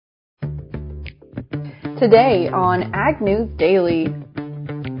Today on Ag News Daily.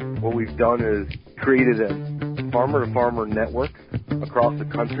 What we've done is created a farmer-to-farmer network across the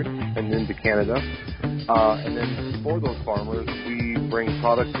country and into Canada. And then for those farmers, we bring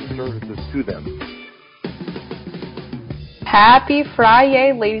products and services to them. Happy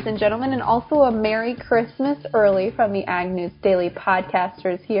Friday, ladies and gentlemen, and also a Merry Christmas early from the Ag News Daily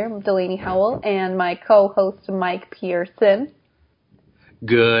podcasters here. I'm Delaney Howell and my co-host Mike Pearson.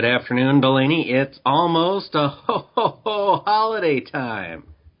 Good afternoon, Delaney. It's almost a holiday time.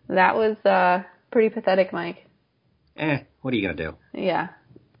 That was pretty pathetic, Mike. What are you going to do? Yeah.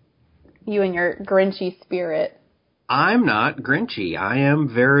 You and your Grinchy spirit. I'm not Grinchy. I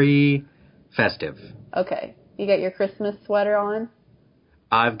am very festive. Okay. You got your Christmas sweater on?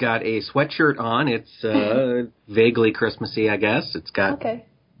 I've got a sweatshirt on. It's vaguely Christmassy, I guess. It's got... Okay.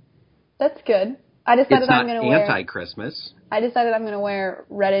 That's good. I decided I'm going to wear... It's not anti-Christmas. I decided I'm going to wear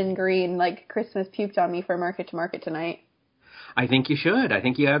red and green like Christmas puked on me for Market to Market tonight. I think you should. I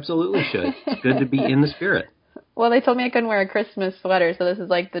think you absolutely should. It's good to be in the spirit. Well, they told me I couldn't wear a Christmas sweater, so this is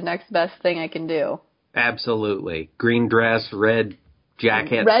like the next best thing I can do. Absolutely. Green dress, red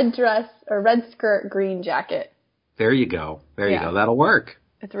jacket. Red dress, or red skirt, green jacket. There you go. There you go. That'll work.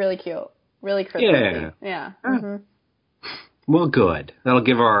 It's really cute. Really Christmassy. Yeah. Mm-hmm. Well, good. That'll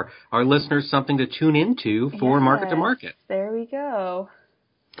give our listeners something to tune into for Market to Market. There we go.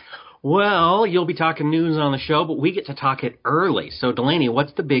 Well, you'll be talking news on the show, but we get to talk it early. So, Delaney,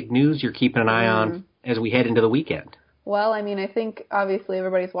 what's the big news you're keeping an eye on as we head into the weekend? Well, I mean, I think obviously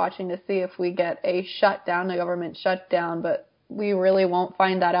everybody's watching to see if we get a shutdown, a government shutdown, but we really won't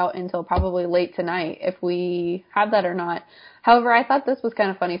find that out until probably late tonight if we have that or not. However, I thought this was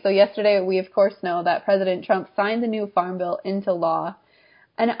kind of funny. So yesterday, we of course know that President Trump signed the new Farm Bill into law.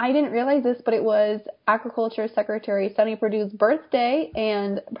 And I didn't realize this, but it was Agriculture Secretary Sonny Perdue's birthday,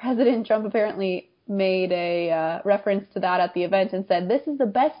 and President Trump apparently made a reference to that at the event and said, "This is the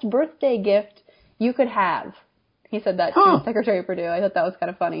best birthday gift you could have." He said that to Secretary Perdue. I thought that was kind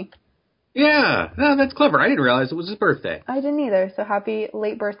of funny. Yeah, no, that's clever. I didn't realize it was his birthday. I didn't either, so happy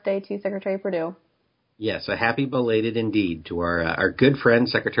late birthday to Secretary Perdue. Yes, a happy belated indeed to our good friend,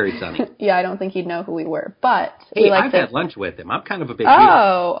 Secretary Sonny. Yeah, I don't think he'd know who we were, but... Hey, I've had lunch with him. I'm kind of a big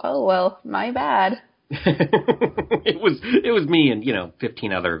deal. Oh, well, my bad. It was me and,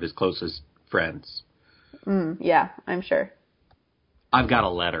 15 other of his closest friends. Yeah, I'm sure. I've got a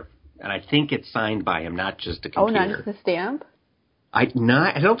letter, and I think it's signed by him, not just a computer. Oh, not just a stamp? I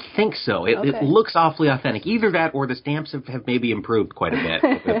don't think so. It looks awfully authentic. Either that or the stamps have maybe improved quite a bit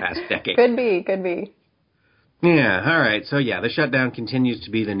over the past decade. Could be. Yeah, all right. So, the shutdown continues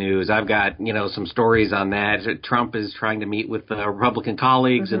to be the news. I've got, some stories on that. Trump is trying to meet with Republican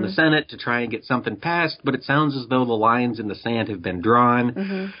colleagues in the Senate to try and get something passed, but it sounds as though the lines in the sand have been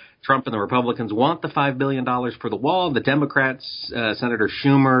drawn. Trump and the Republicans want the $5 billion for the wall. The Democrats, Senator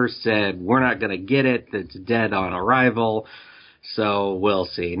Schumer, said, we're not going to get it. It's dead on arrival. So we'll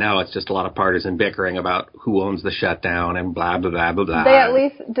see. Now it's just a lot of partisan bickering about who owns the shutdown and blah, blah, blah, blah, blah.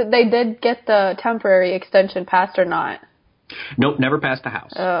 They did get the temporary extension passed or not? Nope, never passed the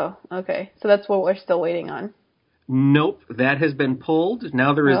House. Oh, okay. So that's what we're still waiting on. Nope, that has been pulled.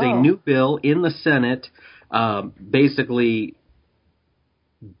 Now there is a new bill in the Senate, basically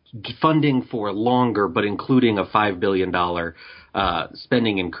funding for longer, but including a $5 billion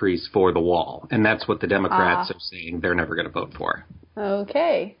spending increase for the wall. And that's what the Democrats are saying they're never going to vote for.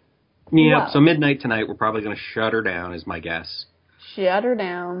 Okay. Yeah, wow. So midnight tonight, we're probably going to shut her down, is my guess. Shut her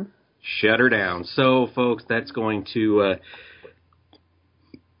down. Shut her down. So, folks, that's going to,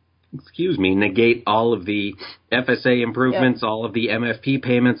 negate all of the FSA improvements, all of the MFP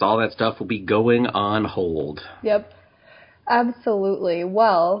payments, all that stuff will be going on hold. Yep. Absolutely.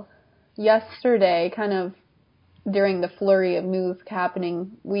 Well, yesterday, kind of during the flurry of news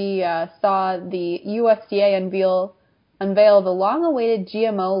happening, we saw the USDA unveil the long-awaited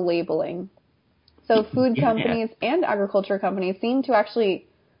GMO labeling. So food companies and agriculture companies seem to actually,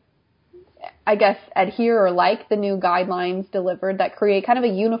 I guess, adhere or like the new guidelines delivered that create kind of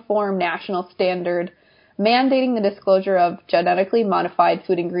a uniform national standard mandating the disclosure of genetically modified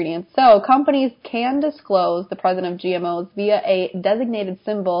food ingredients. So companies can disclose the presence of GMOs via a designated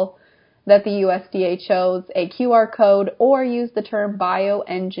symbol that the USDA chose, a QR code, or use the term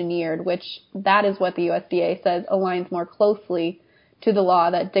bioengineered, which that is what the USDA says aligns more closely to the law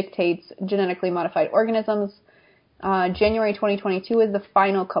that dictates genetically modified organisms. January 2022 is the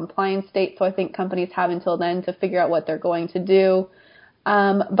final compliance date, so I think companies have until then to figure out what they're going to do.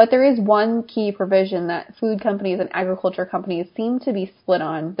 But there is one key provision that food companies and agriculture companies seem to be split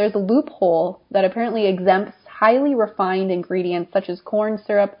on. There's a loophole that apparently exempts highly refined ingredients such as corn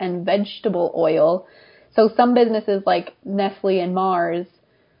syrup and vegetable oil. So some businesses like Nestle and Mars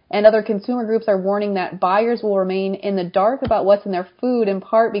and other consumer groups are warning that buyers will remain in the dark about what's in their food, in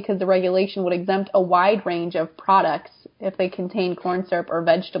part because the regulation would exempt a wide range of products if they contain corn syrup or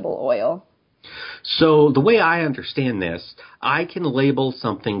vegetable oil. So the way I understand this, I can label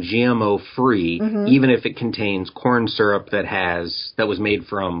something GMO-free even if it contains corn syrup that was made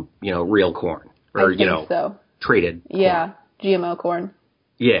from, real corn. Or, I think so. Treated corn. Yeah, GMO corn.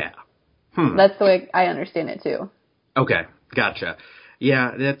 Yeah. That's the way I understand it, too. Okay, gotcha.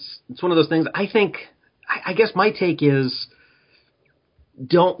 Yeah, it's one of those things. I guess my take is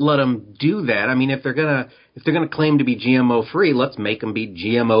don't let them do that. I mean, if they're gonna claim to be GMO free, let's make them be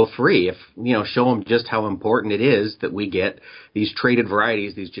GMO free. Show them just how important it is that we get these traded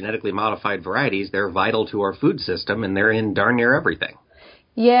varieties, these genetically modified varieties. They're vital to our food system, and they're in darn near everything.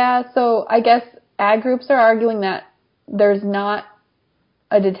 Yeah, so I guess ag groups are arguing that there's not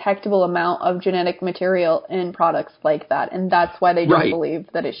a detectable amount of genetic material in products like that, and that's why they don't believe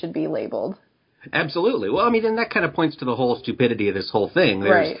that it should be labeled. Absolutely. Well, I mean, and that kind of points to the whole stupidity of this whole thing.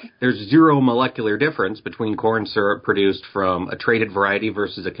 There's zero molecular difference between corn syrup produced from a traded variety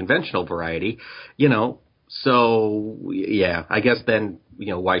versus a conventional variety, So, yeah, I guess then,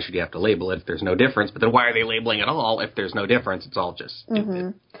 why should you have to label it if there's no difference? But then why are they labeling it all if there's no difference? It's all just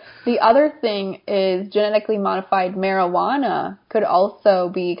stupid. The other thing is genetically modified marijuana could also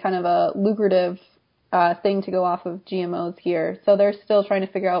be kind of a lucrative thing to go off of GMOs here. So they're still trying to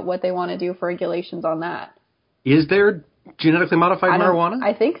figure out what they want to do for regulations on that. Is there genetically modified marijuana?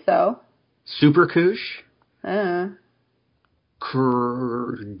 I think so. Super Kush? GMO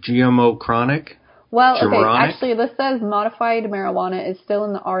Chronic? Well, okay, actually this says modified marijuana is still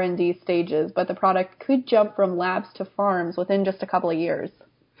in the R&D stages, but the product could jump from labs to farms within just a couple of years.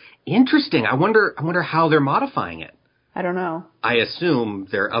 Interesting. I wonder how they're modifying it. I don't know. I assume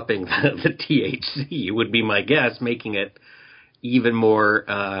they're upping the THC, would be my guess, making it even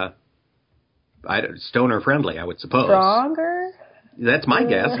more stoner friendly, I would suppose. Stronger? That's my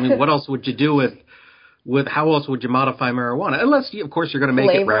guess. I mean, what else would you do with how else would you modify marijuana? Unless, of course, you're going to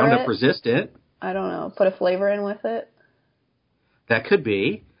make it Roundup resistant. I don't know. Put a flavor in with it? That could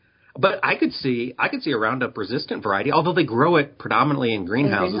be. But I could see a Roundup resistant variety, although they grow it predominantly in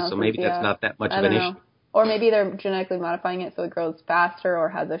greenhouses, so maybe that's not that much of an issue. Or maybe they're genetically modifying it so it grows faster or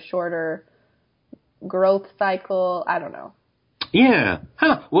has a shorter growth cycle. I don't know. Yeah.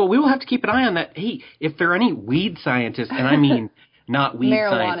 Huh. Well, we will have to keep an eye on that. Hey, if there are any weed scientists, and I mean not weed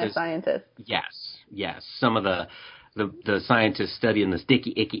marijuana scientists. Yes. Some of the scientists studying this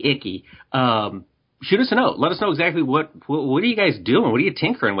dicky, icky. Shoot us a note. Let us know exactly what are you guys doing? What are you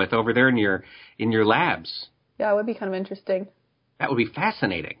tinkering with over there in your labs? Yeah, it would be kind of interesting. That would be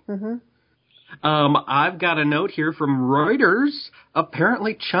fascinating. I've got a note here from Reuters.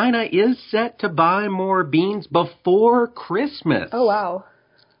 Apparently, China is set to buy more beans before Christmas. Oh, wow.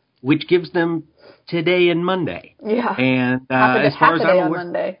 Which gives them today and Monday. Yeah. And as far as I'm aware,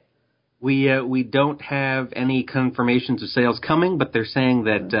 Monday. We don't have any confirmations of sales coming, but they're saying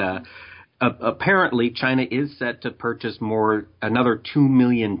that apparently China is set to purchase another 2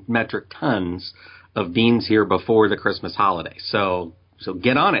 million metric tons of beans here before the Christmas holiday. So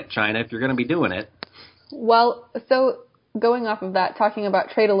get on it, China, if you're going to be doing it. Well, so going off of that, talking about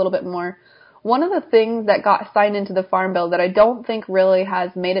trade a little bit more, one of the things that got signed into the Farm Bill that I don't think really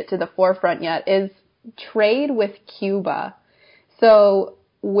has made it to the forefront yet is trade with Cuba. So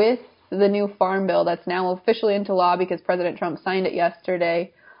with the new Farm Bill that's now officially into law because President Trump signed it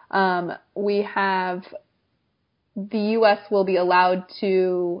yesterday, we have the U.S. will be allowed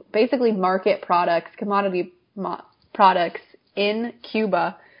to basically market products, commodity products in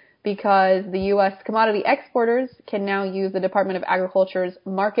Cuba because the U.S. commodity exporters can now use the Department of Agriculture's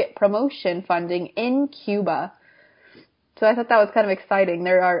market promotion funding in Cuba. So I thought that was kind of exciting.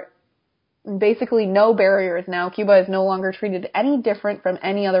 There are basically no barriers now. Cuba is no longer treated any different from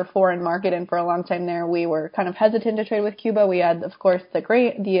any other foreign market, and for a long time there we were kind of hesitant to trade with Cuba. We had, of course, the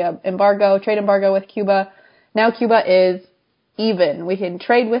trade embargo with Cuba. Now Cuba is even. We can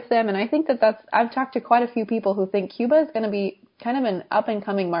trade with them, and I think I've talked to quite a few people who think Cuba is going to be kind of an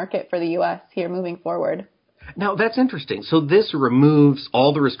up-and-coming market for the U.S. here moving forward. Now, that's interesting. So this removes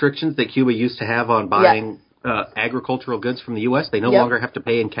all the restrictions that Cuba used to have on buying agricultural goods from the U.S.? They no longer have to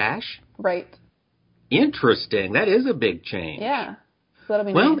pay in cash? Right. Interesting. That is a big change. Yeah. So that'll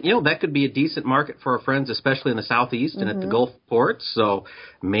be nice. That could be a decent market for our friends, especially in the Southeast and at the Gulf ports. So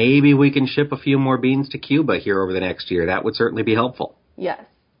maybe we can ship a few more beans to Cuba here over the next year. That would certainly be helpful. Yes.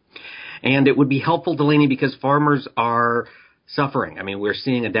 And it would be helpful, Delaney, because farmers are suffering. I mean, we're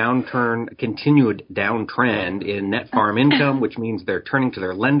seeing a continued downtrend in net farm income, which means they're turning to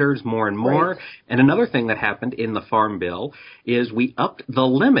their lenders more and more. Right. And another thing that happened in the Farm Bill is we upped the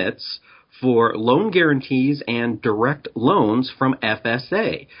limits for loan guarantees and direct loans from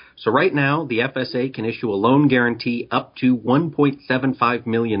FSA. So right now, the FSA can issue a loan guarantee up to $1.75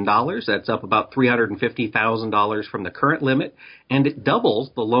 million. That's up about $350,000 from the current limit, and it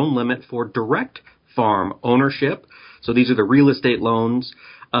doubles the loan limit for direct farm ownership. So these are the real estate loans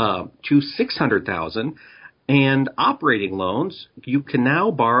to $600,000. And operating loans, you can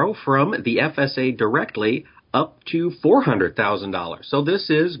now borrow from the FSA directly up to $400,000. So this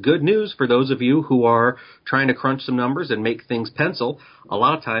is good news for those of you who are trying to crunch some numbers and make things pencil. A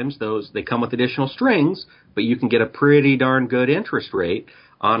lot of times they come with additional strings, but you can get a pretty darn good interest rate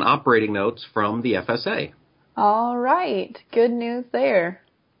on operating notes from the FSA. All right. Good news there.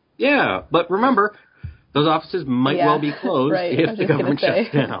 Yeah, but remember, those offices might well be closed right. if the government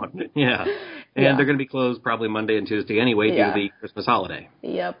shuts down. Yeah. And they're going to be closed probably Monday and Tuesday anyway due to the Christmas holiday.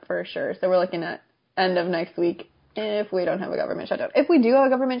 Yep, for sure. So we're looking at end of next week if we don't have a government shutdown. If we do have a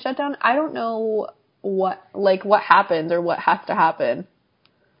government shutdown, I don't know what happens or what has to happen.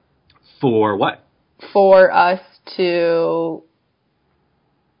 For what? For us to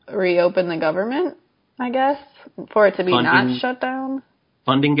reopen the government, I guess. For it to be not shut down.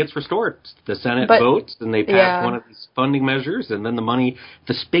 Funding gets restored. The Senate votes and they pass one of these funding measures, and then the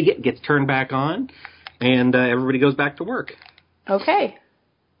spigot gets turned back on, and everybody goes back to work. Okay.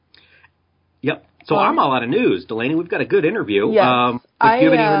 Yep. So I'm all out of news, Delaney. We've got a good interview. Yes. Do you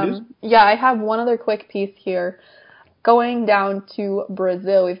have any other news? Yeah, I have one other quick piece here. Going down to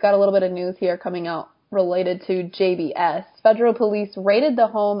Brazil, we've got a little bit of news here coming out related to JBS. Federal police raided the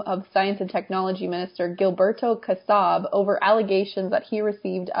home of Science and Technology Minister Gilberto Kassab over allegations that he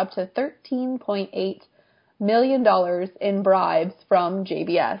received up to $13.8 million in bribes from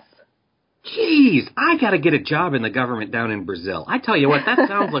JBS. Jeez, I got to get a job in the government down in Brazil. I tell you what, that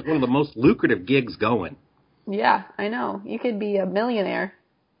sounds like one of the most lucrative gigs going. Yeah, I know. You could be a millionaire.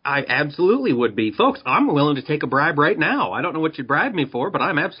 I absolutely would be. Folks, I'm willing to take a bribe right now. I don't know what you'd bribe me for, but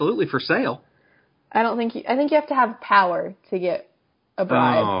I'm absolutely for sale. I think you have to have power to get a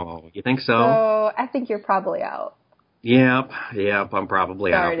bribe. Oh, you think so? So I think you're probably out. Yep, I'm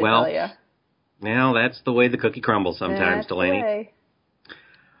probably Sorry out. To tell you. Well, that's the way the cookie crumbles sometimes, that's Delaney. The way.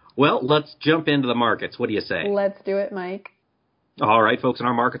 Well, let's jump into the markets. What do you say? Let's do it, Mike. All right, folks, and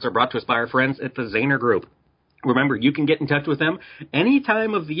our markets are brought to us by our friends at the Zaner Group. Remember, you can get in touch with them any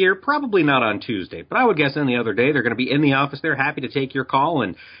time of the year, probably not on Tuesday, but I would guess any other day. They're going to be in the office. They're happy to take your call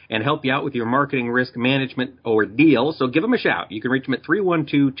and help you out with your marketing risk management ordeal. So give them a shout. You can reach them at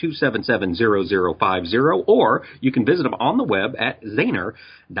 312-277-0050, or you can visit them on the web at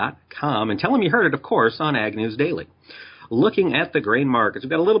zaner.com and tell them you heard it, of course, on Ag News Daily. Looking at the grain markets,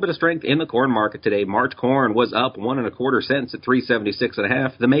 we've got a little bit of strength in the corn market today. March corn was up 1 1/4 cents at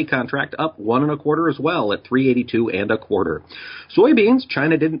 376.5. The May contract up 1 1/4 as well at 382 1/4. Soybeans,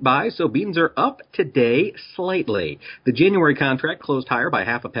 China didn't buy, so beans are up today slightly. The January contract closed higher by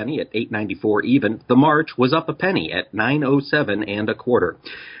 1/2 penny at 8.94 even. The March was up a penny at 9.07 1/4.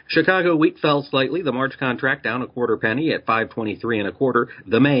 Chicago wheat fell slightly. The March contract down 1/4 penny at 5.23 1/4.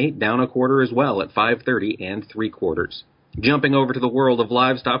 The May down 1/4 as well at 5.30 3/4. Jumping over to the world of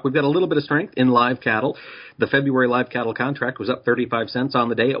livestock, we've got a little bit of strength in live cattle. The February live cattle contract was up 35 cents on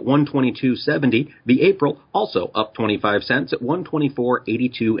the day at 122.70. The April also up 25 cents at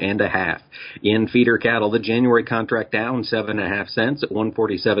 124.82 1/2. In feeder cattle, the January contract down 7.5 cents at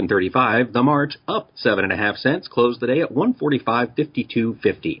 147.35. The March up 7.5 cents, closed the day at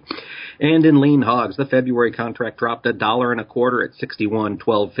 145.52.50. And in lean hogs, the February contract dropped $1.25 at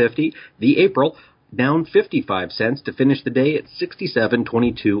 61.12.50. The April down 55 cents to finish the day at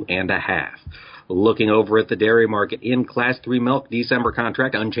 67.22 1/2. Looking over at the dairy market, in Class 3 milk, December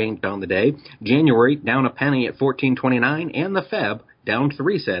contract unchanged on the day. January down a penny at 14.29, and the Feb down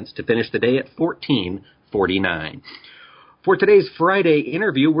 3 cents to finish the day at 14.49. For today's Friday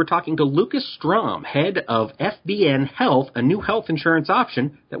interview, we're talking to Lucas Strom, head of FBN Health, a new health insurance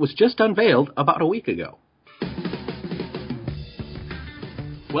option that was just unveiled about a week ago.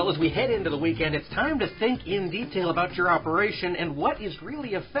 Well, as we head into the weekend, it's time to think in detail about your operation and what is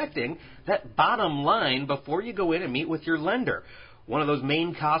really affecting that bottom line before you go in and meet with your lender. One of those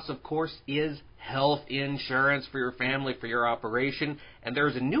main costs, of course, is health insurance for your family, for your operation. And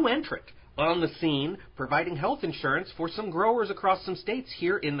there's a new entrant on the scene providing health insurance for some growers across some states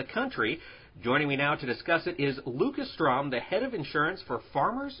here in the country. Joining me now to discuss it is Lucas Strom, the head of insurance for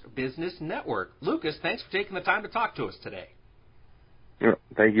Farmers Business Network. Lucas, thanks for taking the time to talk to us today.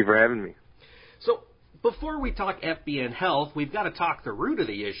 Thank you for having me. So Before we talk FBN Health, we've got to talk the root of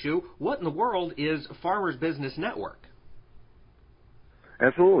the issue. What in the world is Farmers Business Network?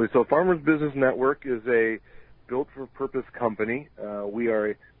 Absolutely. So Farmers Business Network is a built-for-purpose company.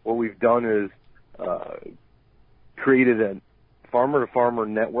 What we've done is created a farmer-to-farmer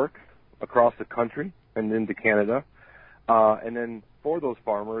network across the country and into Canada. And then for those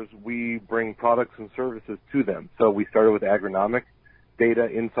farmers, we bring products and services to them. So we started with agronomic data,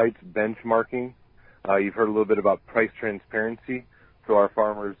 insights, benchmarking. You've heard a little bit about price transparency. So our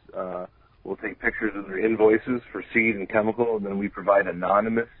farmers will take pictures of their invoices for seed and chemical, and then we provide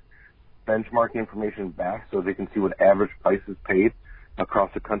anonymous benchmark information back so they can see what average prices paid across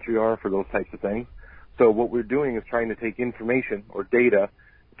the country are for those types of things. So what we're doing is trying to take information or data,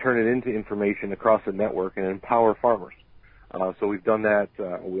 turn it into information across the network, and empower farmers. So we've done that.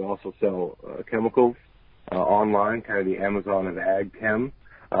 We also sell chemicals online, kind of the Amazon of ag chem.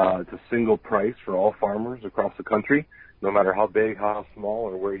 It's a single price for all farmers across the country, no matter how big, how small,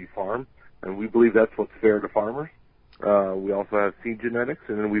 or where you farm. And we believe that's what's fair to farmers. We also have seed genetics,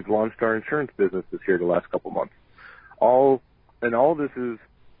 and then we've launched our insurance business this year, the last couple months. All this is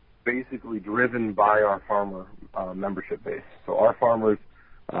basically driven by our farmer membership base. So our farmers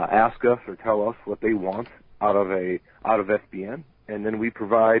ask us or tell us what they want out of FBN, and then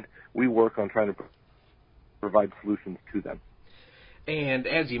we work on trying to provide solutions to them. And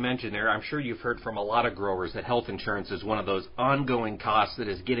as you mentioned there, I'm sure you've heard from a lot of growers that health insurance is one of those ongoing costs that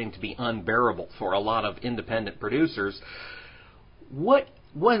is getting to be unbearable for a lot of independent producers. What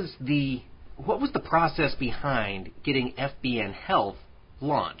was the process behind getting FBN Health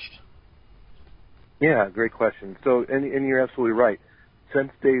launched? Yeah, great question. So, and you're absolutely right.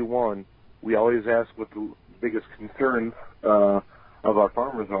 Since day one, we always ask what the biggest concerns of our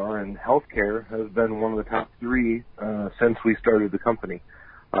farmers are, and healthcare has been one of the top three since we started the company.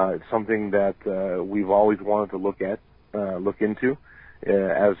 It's something that we've always wanted to look into.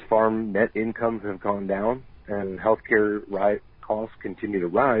 As farm net incomes have gone down and healthcare costs continue to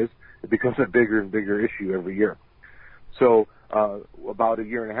rise, it becomes a bigger and bigger issue every year. So about a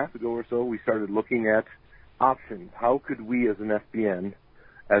year and a half ago or so, we started looking at options. How could we as an FBN,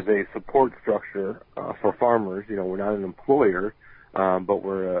 as a support structure for farmers, we're not an employer, but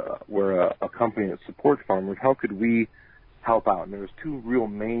we're a company that supports farmers. How could we help out? And there's two real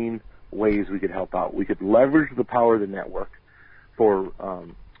main ways we could help out. We could leverage the power of the network for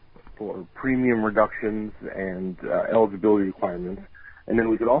premium reductions and eligibility requirements, and then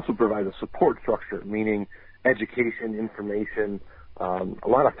we could also provide a support structure, meaning education, information. A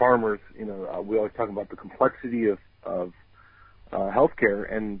lot of farmers, we always talk about the complexity of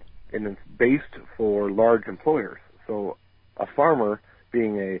healthcare, and it's based for large employers. So a farmer,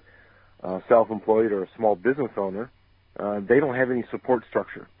 being a self-employed or a small business owner, they don't have any support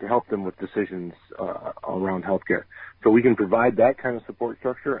structure to help them with decisions around healthcare. So we can provide that kind of support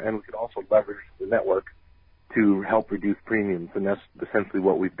structure, and we can also leverage the network to help reduce premiums, and that's essentially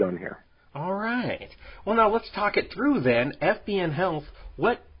what we've done here. All right. Well, now let's talk it through then. FBN Health,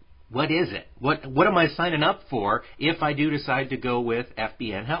 what is it? What am I signing up for if I do decide to go with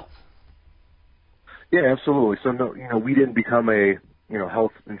FBN Health? Yeah, absolutely. So no, we didn't become a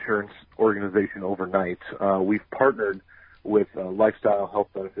health insurance organization overnight. We've partnered with a lifestyle health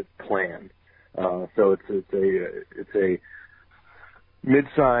benefit plan. So it's a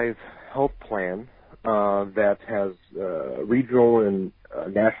mid-size health plan that has a regional and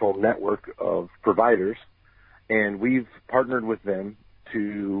national network of providers, and we've partnered with them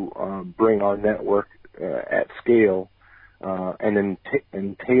to bring our network at scale, and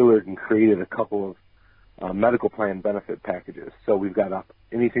then tailored and created a couple of medical plan benefit packages. So we've got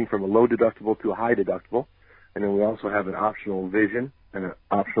anything from a low deductible to a high deductible, and then we also have an optional vision and an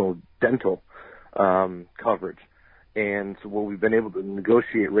optional dental coverage. And so we've been able to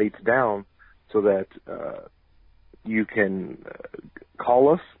negotiate rates down so that you can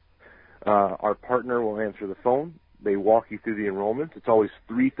call us. Our partner will answer the phone. They walk you through the enrollment. It's always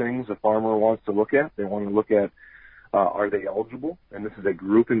three things a farmer wants to look at. They want to look at are they eligible? And this is a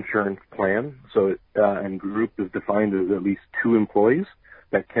group insurance plan. So, and group is defined as at least two employees.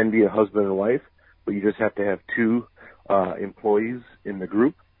 That can be a husband and wife, but you just have to have two employees in the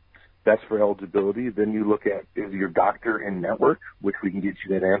group. That's for eligibility. Then you look at, is your doctor in network, which we can get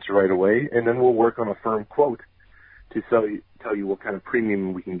you that answer right away. And then we'll work on a firm quote to tell you what kind of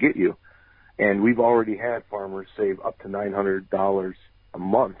premium we can get you. And we've already had farmers save up to $900 a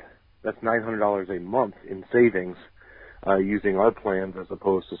month. That's $900 a month in savings using our plans as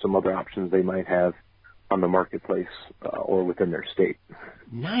opposed to some other options they might have on the marketplace or within their state.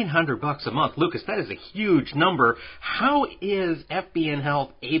 $900 a month. Lucas, that is a huge number. How is FBN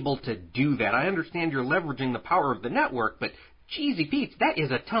Health able to do that? I understand you're leveraging the power of the network, but Jeezy Pete's, that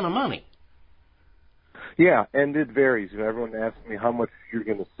is a ton of money. Yeah, and it varies. Everyone asks me how much you're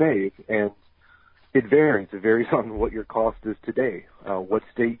going to save, and it varies. It varies on what your cost is today, what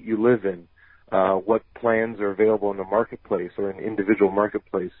state you live in, what plans are available in the marketplace or an individual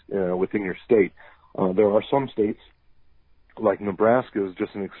marketplace within your state. There are some states, like Nebraska is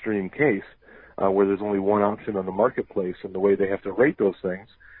just an extreme case, where there's only one option on the marketplace, and the way they have to rate those things,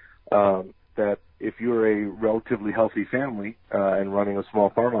 that if you're a relatively healthy family and running a small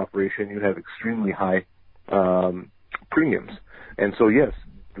farm operation, you have extremely high premiums. And so, yes,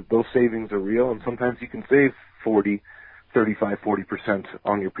 those savings are real, and sometimes you can save 35-40%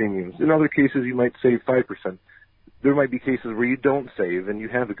 on your premiums. In other cases, you might save 5%. There might be cases where you don't save and you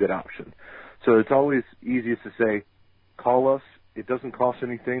have a good option. So it's always easiest to say, call us. It doesn't cost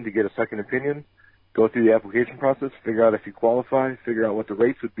anything to get a second opinion. Go through the application process, figure out if you qualify, figure out what the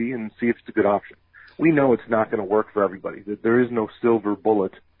rates would be, and see if it's a good option. We know it's not going to work for everybody. There is no silver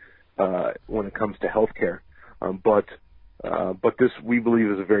bullet when it comes to healthcare. But this, we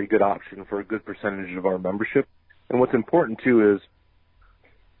believe, is a very good option for a good percentage of our membership. And what's important, too, is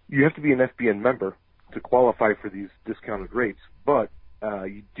you have to be an FBN member to qualify for these discounted rates, but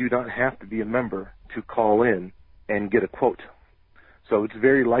you do not have to be a member to call in and get a quote. So it's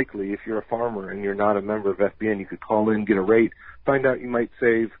very likely if you're a farmer and you're not a member of FBN, you could call in, get a rate, find out you might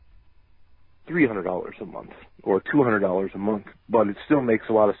save $300 a month or $200 a month, but it still makes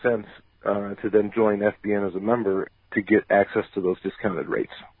a lot of sense to then join FBN as a member to get access to those discounted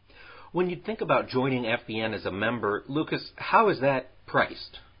rates. When you think about joining FBN as a member, Lucas, how is that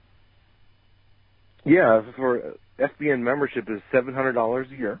priced? Yeah, for FBN membership is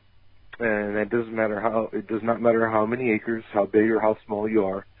 $700 a year, and it does not matter how many acres, how big or how small you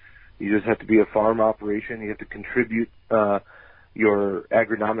are. You just have to be a farm operation. You have to contribute your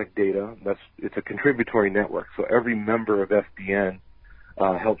agronomic data. It's a contributory network, so every member of FBN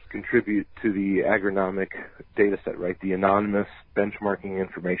helps contribute to the agronomic data set, right? The anonymous benchmarking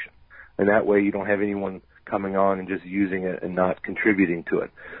information. And that way you don't have anyone coming on and just using it and not contributing to it.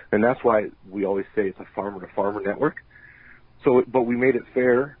 And that's why we always say it's a farmer-to-farmer network. But we made it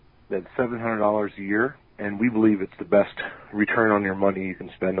fair that $700 a year, and we believe it's the best return on your money you can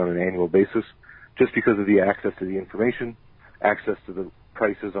spend on an annual basis just because of the access to the information, access to the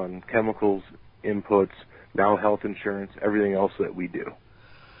prices on chemicals, inputs, now health insurance, everything else that we do.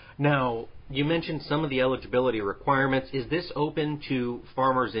 Now, you mentioned some of the eligibility requirements. Is this open to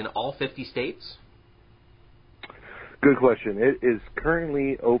farmers in all 50 states? Good question. It is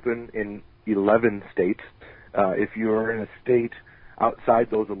currently open in 11 states. If you are in a state outside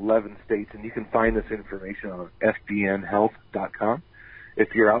those 11 states, and you can find this information on fbnhealth.com. If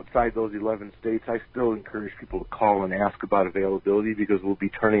you're outside those 11 states, I still encourage people to call and ask about availability because we'll be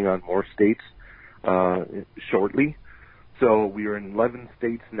turning on more states shortly. So we are in 11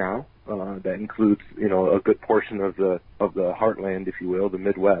 states now. That includes, a good portion of the heartland, if you will, the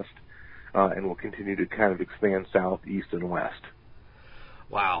Midwest, and we'll continue to kind of expand south, east, and west.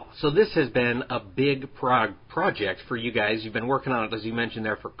 Wow. So this has been a big project for you guys. You've been working on it, as you mentioned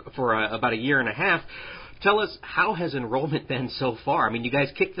there, for about a year and a half. Tell us, how has enrollment been so far? I mean, you guys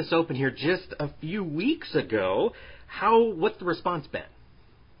kicked this open here just a few weeks ago. What's the response been?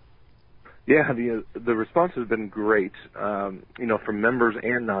 Yeah, the response has been great, from members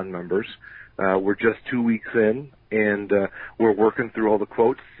and non-members. We're just 2 weeks in, and we're working through all the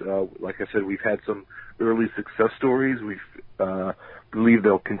quotes. Like I said, we've had some early success stories. We believe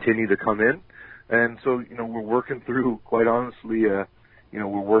they'll continue to come in. And so, we're working through, quite honestly,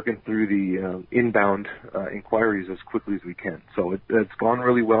 we're working through the inbound inquiries as quickly as we can. So it's gone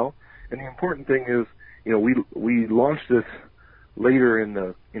really well. And the important thing is, we launched this later in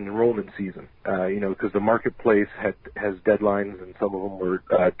the enrollment season, because the marketplace has deadlines, and some of them were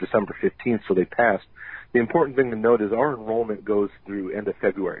December 15th, so they passed. The important thing to note is our enrollment goes through end of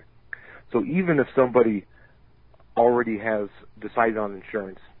February. So even if somebody already has decided on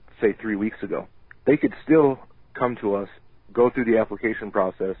insurance, say 3 weeks ago, they could still come to us, go through the application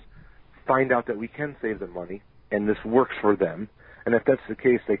process, find out that we can save them money, and this works for them. And if that's the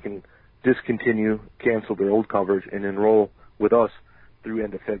case, they can discontinue, cancel their old coverage, and enroll with us through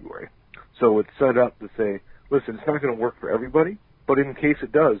end of February. So it's set up to say, listen, it's not going to work for everybody, but in case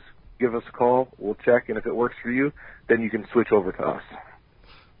it does, give us a call, we'll check, and if it works for you, then you can switch over to us.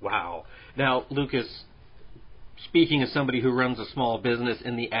 Wow. Now, Lucas, speaking as somebody who runs a small business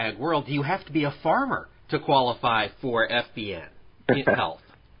in the ag world, do you have to be a farmer to qualify for FBN Health?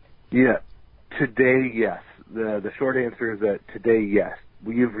 Yeah. Today, yes. The short answer is that today, yes.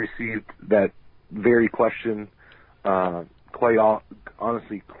 We have received that very question quite often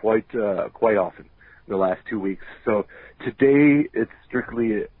in the last 2 weeks. So today it's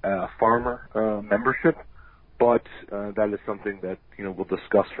strictly a farmer membership, but that is something that we'll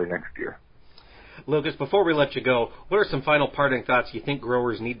discuss for next year. Lucas, before we let you go, what are some final parting thoughts you think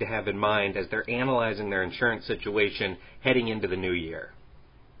growers need to have in mind as they're analyzing their insurance situation heading into the new year?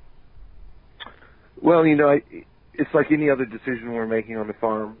 Well, it's like any other decision we're making on the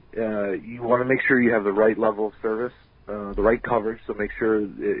farm. You want to make sure you have the right level of service, the right coverage. So make sure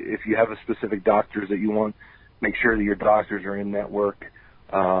if you have a specific doctors that you want, make sure that your doctors are in network.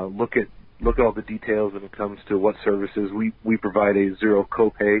 Look at all the details when it comes to what services. We provide a zero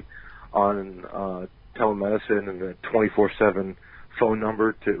copay on telemedicine and a 24/7 phone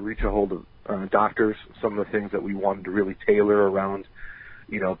number to reach a hold of doctors. Some of the things that we wanted to really tailor around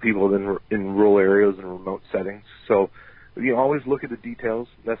people in rural areas and remote settings. So, always look at the details.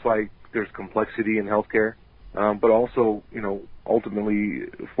 That's why there's complexity in healthcare. But also, ultimately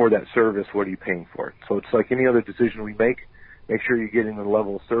for that service, what are you paying for it? So it's like any other decision we make. Make sure you're getting the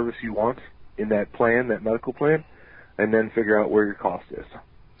level of service you want in that plan, that medical plan, and then figure out where your cost is.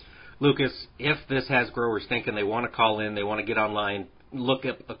 Lucas, if this has growers thinking they want to call in, they want to get online, look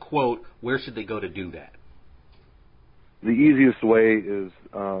at a quote, where should they go to do that? The easiest way is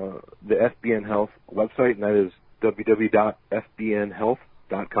the FBN Health website, and that is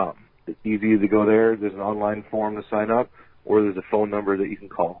www.fbnhealth.com. It's easy to go there. There's an online form to sign up, or there's a phone number that you can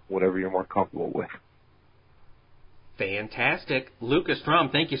call, whatever you're more comfortable with. Fantastic. Lucas Strom,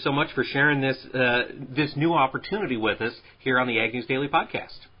 thank you so much for sharing this new opportunity with us here on the Ag News Daily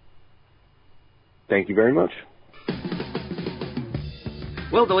Podcast. Thank you very much.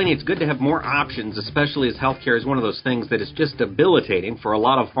 Well, Delaney, it's good to have more options, especially as healthcare is one of those things that is just debilitating for a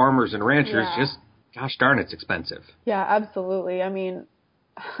lot of farmers and ranchers. Yeah. Just, gosh darn, it's expensive. Yeah, absolutely. I mean,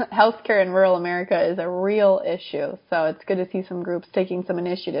 healthcare in rural America is a real issue, so it's good to see some groups taking some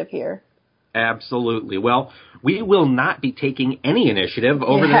initiative here. Absolutely. Well, we will not be taking any initiative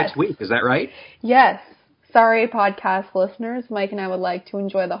over the next week. Is that right? Yes. Sorry, podcast listeners. Mike and I would like to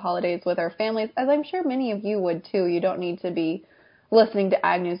enjoy the holidays with our families, as I'm sure many of you would too. You don't need to be listening to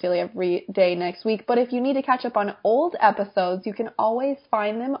Ag News Daily every day next week. But if you need to catch up on old episodes, you can always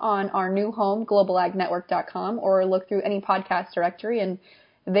find them on our new home, globalagnetwork.com, or look through any podcast directory, and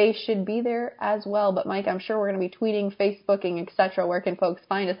they should be there as well. But Mike, I'm sure we're going to be tweeting, Facebooking, etc. Where can folks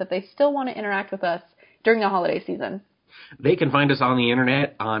find us if they still want to interact with us during the holiday season? They can find us on the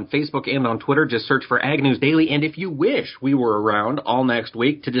internet, on Facebook and on Twitter. Just search for Ag News Daily. And if you wish we were around all next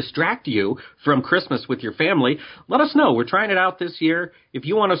week to distract you from Christmas with your family, let us know. We're trying it out this year. If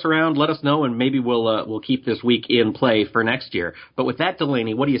you want us around, let us know, and maybe we'll keep this week in play for next year. But with that,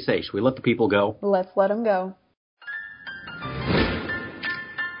 Delaney, what do you say? Should we let the people go? Let's let them go.